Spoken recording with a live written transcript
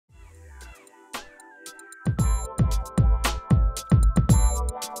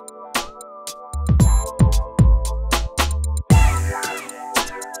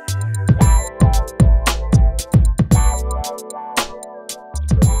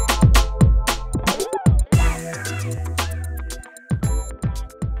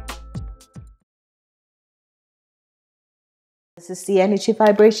This is the energy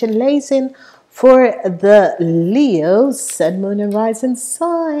vibration lacing for the Leos, Sun, Moon, and Rising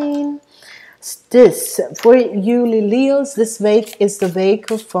sign. This for you Leos, this week is de week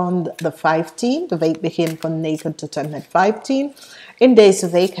van de 15. De week begint van 9 tot en met 15. In deze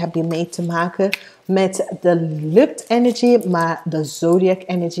week heb je mee te maken met de lucht-energy, maar de zodiac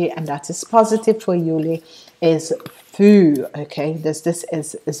energy, en dat is positief voor jullie, is vuur. Okay, dus this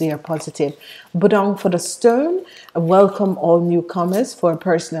is zeer positief. Bedankt voor de steun. Welcome all newcomers for a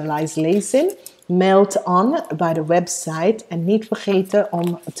personalized lezing. Meld aan bij de website en niet vergeten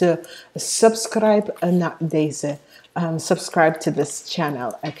om te subscribe naar deze. Subscribe to this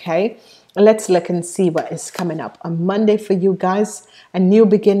channel, okay? Let's look and see what is coming up on Monday for you guys. A new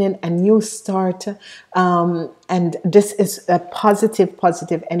beginning, a new start. And this is a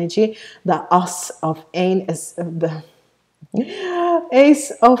positive energy. The Ace of Wands is the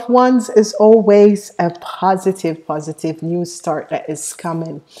Ace of Wands is always a positive new start that is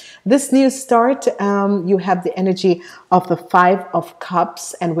coming. This new start, you have the energy of the Five of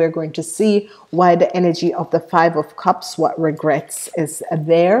Cups, and we're going to see why the energy of the Five of Cups, what regrets is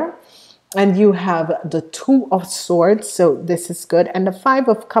there. And you have the Two of Swords, so this is good. And the Five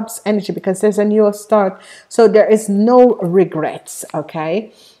of Cups energy, because there's a new start, so there is no regrets,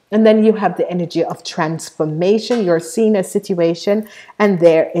 okay? And then you have the energy of transformation. You're seeing a situation and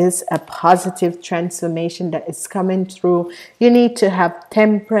there is a positive transformation that is coming through. You need to have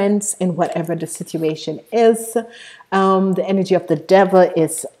temperance in whatever the situation is. The energy of the Devil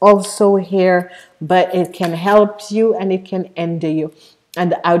is also here, but it can help you and it can end you.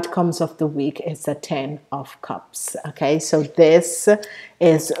 And the outcomes of the week is the Ten of Cups. Okay, so this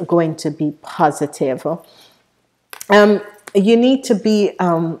is going to be positive. You need to be,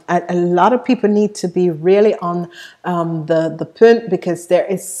 a lot of people need to be really on the point, because there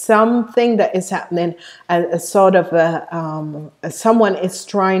is something that is happening, a sort of someone is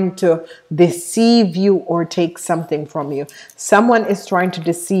trying to deceive you or take something from you. Someone is trying to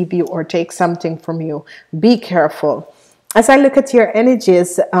deceive you or take something from you. Be careful. As I look at your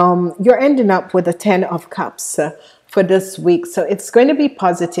energies, you're ending up with a Ten of Cups for this week. So it's going to be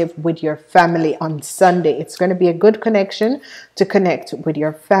positive with your family on Sunday. It's going to be a good connection to connect with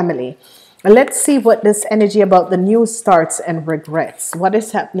your family. Let's see what this energy about the new starts and regrets. What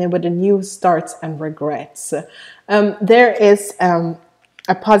is happening with the new starts and regrets? There is a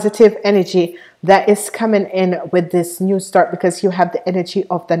positive energy that is coming in with this new start, because you have the energy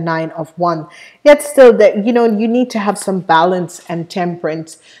of the Nine of Wands. Yet still, that you need to have some balance and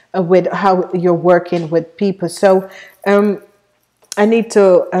temperance with how you're working with people. So I need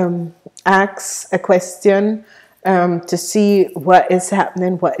to ask a question to see what is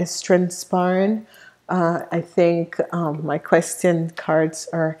happening, what is transpiring. I think my question cards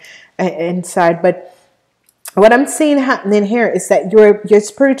are inside, but what I'm seeing happening here is that you're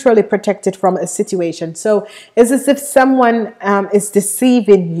spiritually protected from a situation. So it's as if someone is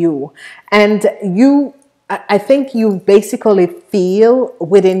deceiving you, and I think you basically feel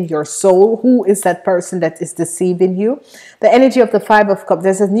within your soul who is that person that is deceiving you. The energy of the Five of Cups,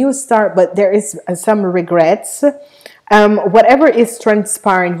 there's a new start, but there is some regrets. Whatever is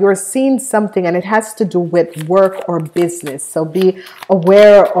transpiring, you're seeing something, and it has to do with work or business. So be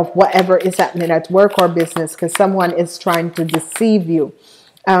aware of whatever is happening at work or business, because someone is trying to deceive you.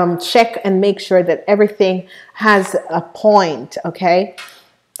 Check and make sure that everything has a point. Okay.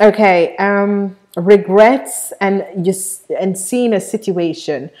 Regrets and seeing a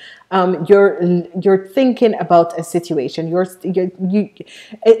situation. You're thinking about a situation.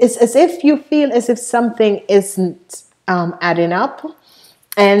 It's as if you feel as if something isn't adding up,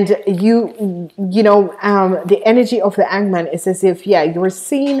 and the energy of the Hangman is as if, yeah, you're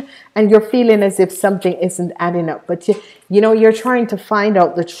seeing and you're feeling as if something isn't adding up, but you're trying to find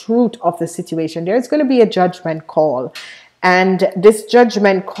out the truth of the situation. There's going to be a judgment call, and this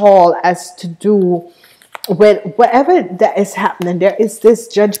judgment call has to do with whatever that is happening. There is this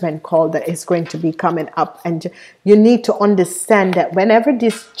judgment call that is going to be coming up, and you need to understand that whenever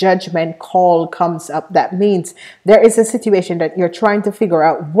this judgment call comes up, that means there is a situation that you're trying to figure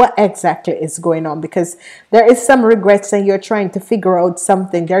out what exactly is going on, because there is some regrets and you're trying to figure out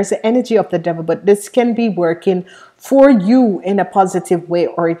something. There's the energy of the Devil, but this can be working for you in a positive way,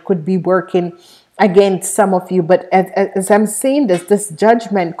 or it could be working against some of you. But as I'm seeing this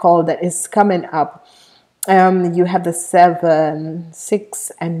judgment call that is coming up, you have the 7,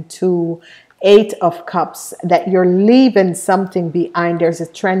 6, and 2, 8 of Cups, that you're leaving something behind. There's a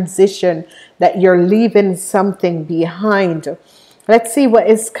transition that you're leaving something behind. Let's see what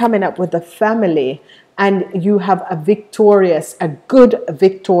is coming up with the family. And you have a good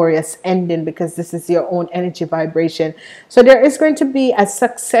victorious ending, because this is your own energy vibration. So there is going to be a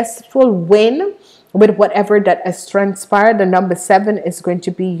successful win with whatever that has transpired. The number 7 is going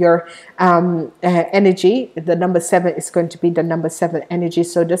to be your energy. The number 7 is going to be the number 7 energy.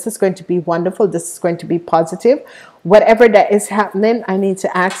 So this is going to be wonderful. This is going to be positive. Whatever that is happening, I need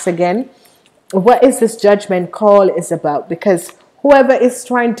to ask again, what is this judgment call is about? Because whoever is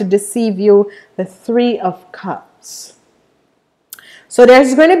trying to deceive you, the 3 of Cups. So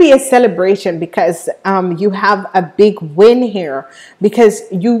there's going to be a celebration, because you have a big win here, because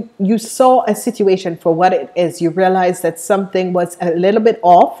you saw a situation for what it is. You realize that something was a little bit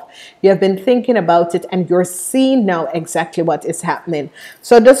off. You have been thinking about it, and you're seeing now exactly what is happening.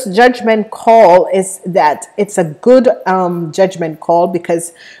 So this judgment call is that it's a good judgment call,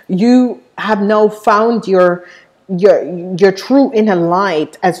 because you have now found your true inner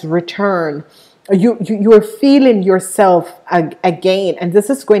light as return. You're feeling yourself again, and this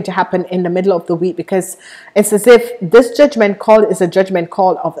is going to happen in the middle of the week, because it's as if this judgment call is a judgment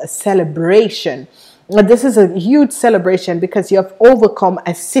call of a celebration. This is a huge celebration, because you have overcome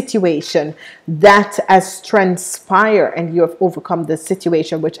a situation that has transpired, and you have overcome this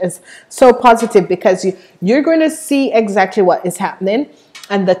situation, which is so positive, because you're going to see exactly what is happening.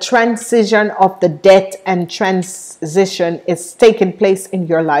 And the transition of the death and transition is taking place in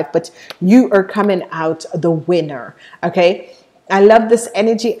your life, but you are coming out the winner. Okay, I love this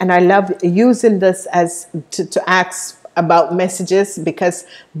energy, and I love using this as to ask about messages, because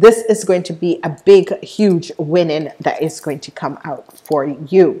this is going to be a big, huge winning that is going to come out for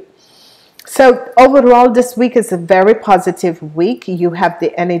you. So overall, this week is a very positive week. You have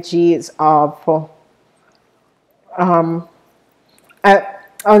the energies of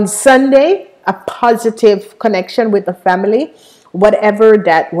on Sunday, a positive connection with the family. Whatever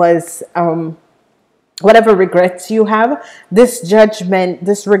that was, whatever regrets you have,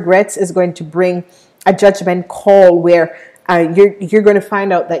 this regrets is going to bring a judgment call where you're going to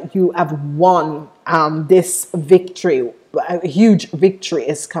find out that you have won this victory. A huge victory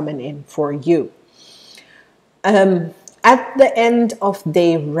is coming in for you. At the end of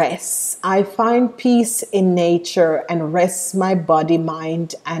day rest, I find peace in nature and rest my body,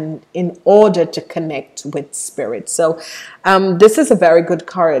 mind, and in order to connect with spirit. So this is a very good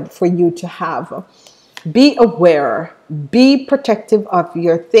card for you to have. Be aware, be protective of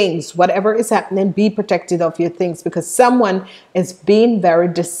your things. Whatever is happening, be protective of your things, because someone is being very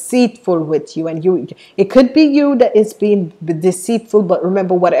deceitful with you, and it could be you that is being deceitful, but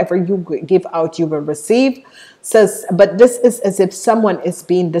remember, whatever you give out, you will receive. So, but this is as if someone is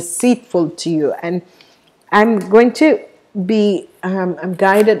being deceitful to you, and I'm going to be, I'm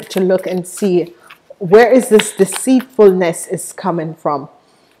guided to look and see where is this deceitfulness is coming from.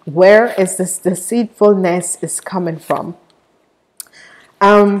 Where is this deceitfulness is coming from?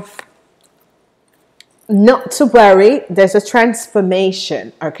 Not to worry, there's a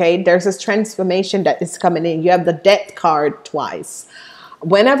transformation, okay? There's a transformation that is coming in. You have the death card twice.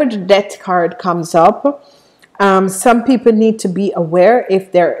 Whenever the death card comes up, some people need to be aware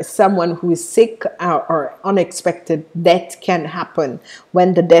if there is someone who is sick or unexpected death can happen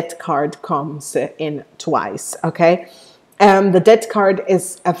when the death card comes in twice, okay? The death card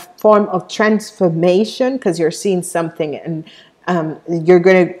is a form of transformation, because you're seeing something, and you're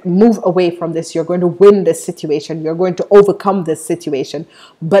going to move away from this. You're going to win this situation. You're going to overcome this situation.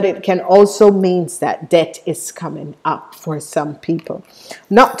 But it can also mean that death is coming up for some people.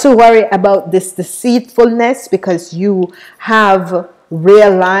 Not to worry about this deceitfulness, because you have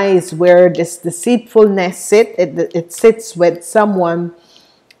realized where this deceitfulness sits. It sits with someone.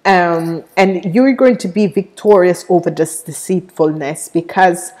 And you're going to be victorious over this deceitfulness,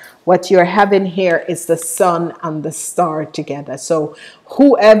 because what you're having here is the sun and the star together. So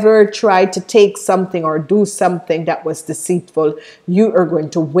whoever tried to take something or do something that was deceitful, you are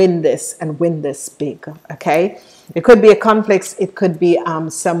going to win this, and win this big. Okay, it could be a conflict, it could be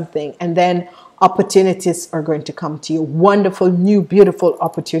something, and then opportunities are going to come to you. Wonderful, new, beautiful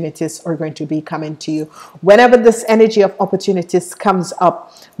opportunities are going to be coming to you. Whenever this energy of opportunities comes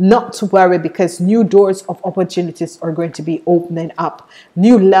up, not to worry, because new doors of opportunities are going to be opening up.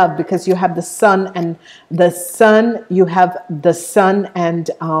 New love, because you have the sun and the sun, you have the sun and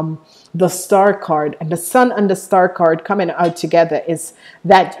the star card, and the sun and the star card coming out together is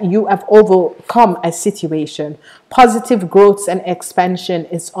that you have overcome a situation. Positive growth and expansion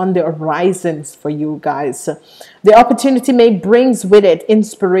is on the horizons for you guys. The opportunity may brings with it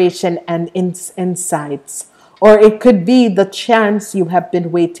inspiration and insights, or it could be the chance you have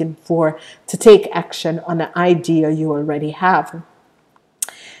been waiting for to take action on an idea you already have.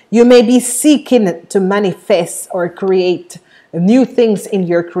 You may be seeking to manifest or create new things in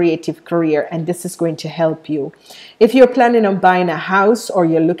your creative career, and this is going to help you. If you're planning on buying a house, or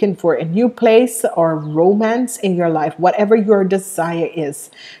you're looking for a new place or romance in your life, whatever your desire is,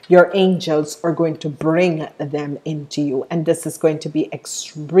 your angels are going to bring them into you, and this is going to be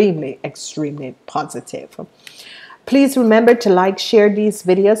extremely, extremely positive. Please remember to like, share these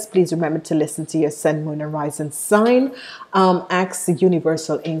videos. Please remember to listen to your sun, moon, and rising sign. Ask the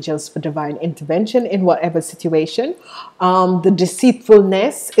universal angels for divine intervention in whatever situation. The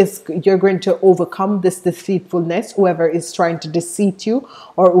deceitfulness is, you're going to overcome this deceitfulness. Whoever is trying to deceive you,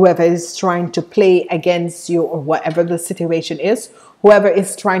 or whoever is trying to play against you, or whatever the situation is, whoever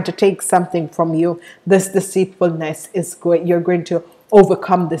is trying to take something from you, this deceitfulness is you're going to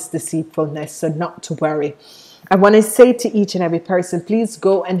overcome this deceitfulness. So not to worry. I want to say to each and every person, please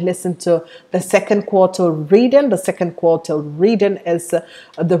go and listen to the second quarter reading. The second quarter reading is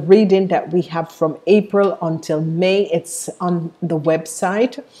the reading that we have from April until May. It's on the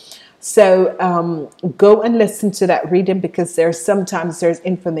website. So go and listen to that reading, because sometimes there's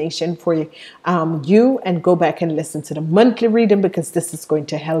information for you, and go back and listen to the monthly reading, because this is going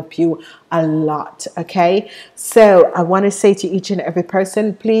to help you a lot. Okay, so I want to say to each and every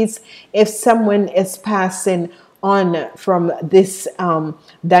person, please, if someone is passing on from this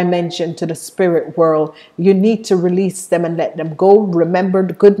dimension to the spirit world, you need to release them and let them go. Remember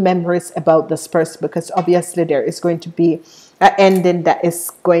the good memories about this person, because obviously there is going to be an ending that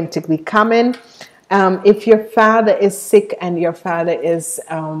is going to be coming. If your father is sick, and your father is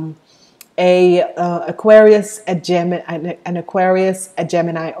Aquarius, a Gemini, an Aquarius, a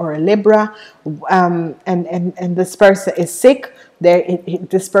Gemini, or a Libra, and this person is sick,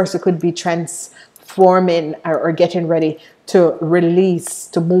 this person could be transforming or getting ready to release,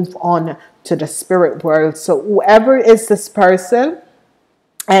 to move on to the spirit world. So whoever is this person,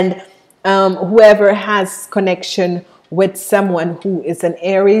 and whoever has connection with someone who is an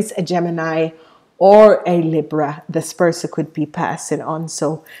Aries, a Gemini, or a Libra, this person could be passing on.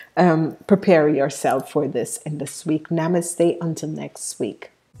 So prepare yourself for this in this week. Namaste until next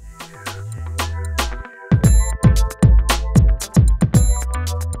week.